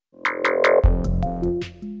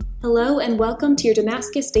Hello and welcome to your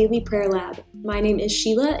Damascus Daily Prayer Lab. My name is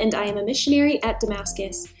Sheila and I am a missionary at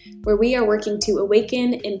Damascus, where we are working to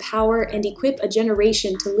awaken, empower, and equip a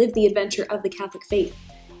generation to live the adventure of the Catholic faith.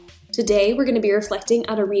 Today we're going to be reflecting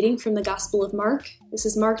on a reading from the Gospel of Mark. This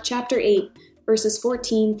is Mark chapter 8, verses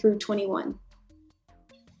 14 through 21.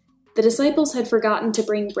 The disciples had forgotten to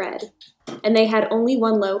bring bread, and they had only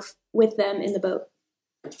one loaf with them in the boat.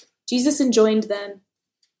 Jesus enjoined them,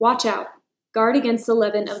 "Watch out. Guard against the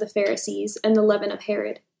leaven of the Pharisees and the leaven of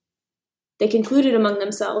Herod." They concluded among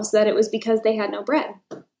themselves that it was because they had no bread.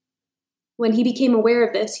 When he became aware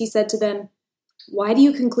of this, he said to them, "Why do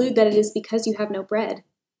you conclude that it is because you have no bread?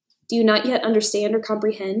 Do you not yet understand or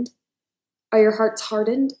comprehend? Are your hearts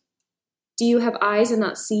hardened? Do you have eyes and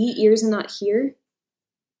not see, ears and not hear?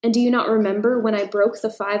 And do you not remember when I broke the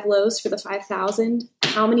 5 loaves for the 5,000,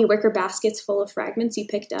 how many wicker baskets full of fragments you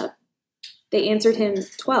picked up?" They answered him,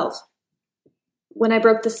 12. "When I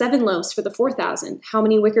broke the 7 loaves for the 4,000, how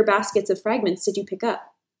many wicker baskets of fragments did you pick up?"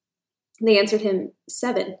 They answered him,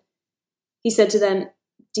 7. He said to them,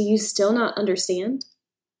 "Do you still not understand?"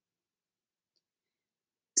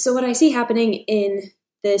 So what I see happening in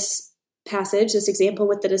this passage, this example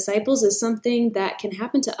with the disciples, is something that can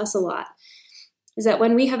happen to us a lot. Is that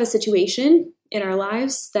when we have a situation in our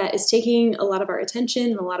lives that is taking a lot of our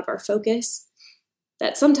attention and a lot of our focus,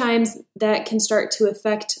 that sometimes that can start to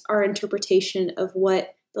affect our interpretation of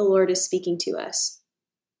what the Lord is speaking to us.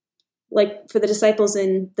 Like for the disciples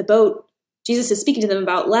in the boat, Jesus is speaking to them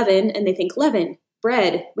about leaven, and they think, leaven,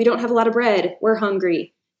 bread, we don't have a lot of bread, we're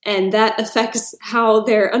hungry. And that affects how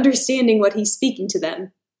they're understanding what he's speaking to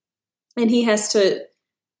them. And he has to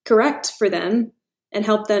correct for them and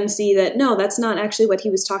help them see that, no, that's not actually what he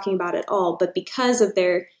was talking about at all. But because of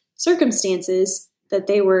their circumstances that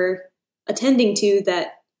they were attending to,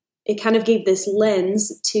 that it kind of gave this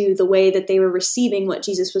lens to the way that they were receiving what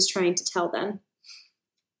Jesus was trying to tell them.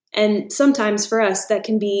 And sometimes for us, that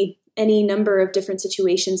can be any number of different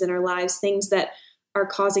situations in our lives, things that are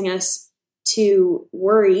causing us to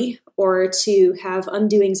worry or to have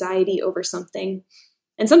undue anxiety over something.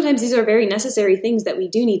 And sometimes these are very necessary things that we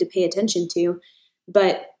do need to pay attention to,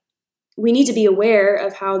 but we need to be aware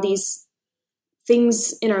of how these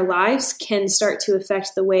things in our lives can start to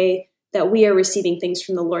affect the way that we are receiving things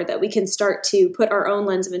from the Lord, that we can start to put our own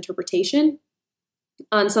lens of interpretation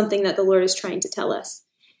on something that the Lord is trying to tell us.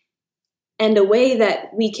 And a way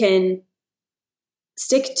that we can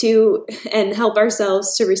stick to and help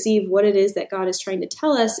ourselves to receive what it is that God is trying to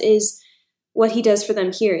tell us is what he does for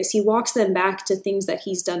them here, is he walks them back to things that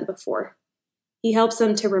he's done before. He helps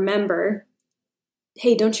them to remember,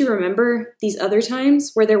 hey, don't you remember these other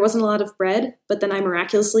times where there wasn't a lot of bread, but then I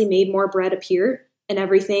miraculously made more bread appear? And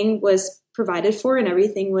everything was provided for and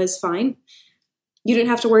everything was fine. You didn't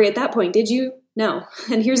have to worry at that point, did you? No.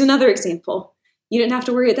 And here's another example. You didn't have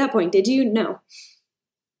to worry at that point, did you? No.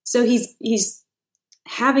 So he's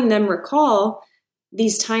having them recall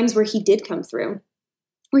these times where he did come through,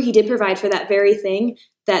 where he did provide for that very thing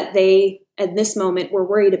that they, at this moment, were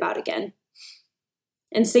worried about again.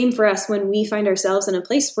 And same for us when we find ourselves in a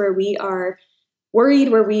place where we are worried,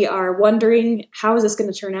 where we are wondering, how is this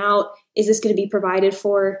going to turn out? Is this going to be provided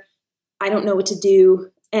for? I don't know what to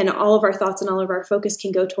do. And all of our thoughts and all of our focus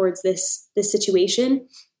can go towards this situation.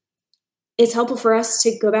 It's helpful for us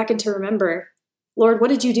to go back and to remember, Lord, what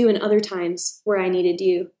did you do in other times where I needed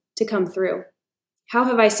you to come through? How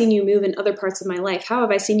have I seen you move in other parts of my life? How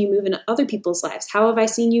have I seen you move in other people's lives? How have I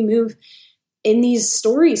seen you move in these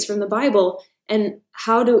stories from the Bible? And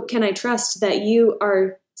can I trust that you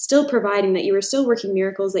are still providing, that you are still working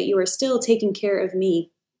miracles, that you are still taking care of me?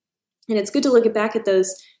 And it's good to look back at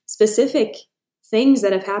those specific things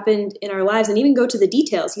that have happened in our lives and even go to the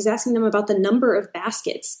details. He's asking them about the number of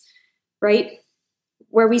baskets, right?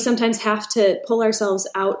 Where we sometimes have to pull ourselves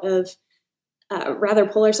out of,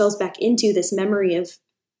 pull ourselves back into this memory of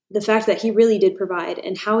the fact that he really did provide,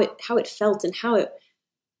 and how it felt and how it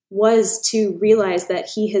was to realize that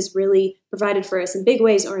he has really provided for us in big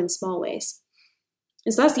ways or in small ways.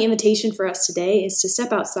 And so that's the invitation for us today, is to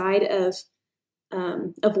step outside of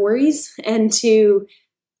worries and to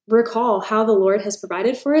recall how the Lord has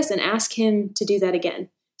provided for us and ask him to do that again,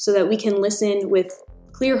 so that we can listen with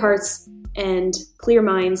clear hearts and clear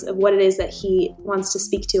minds of what it is that he wants to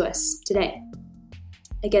speak to us today.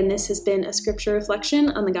 Again, this has been a scripture reflection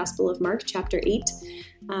on the Gospel of Mark, chapter 8.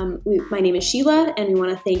 My name is Sheila, and we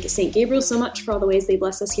want to thank St. Gabriel so much for all the ways they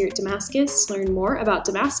bless us here at Damascus. To learn more about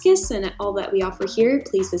Damascus and all that we offer here,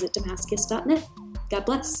 please visit damascus.net. God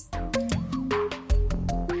bless.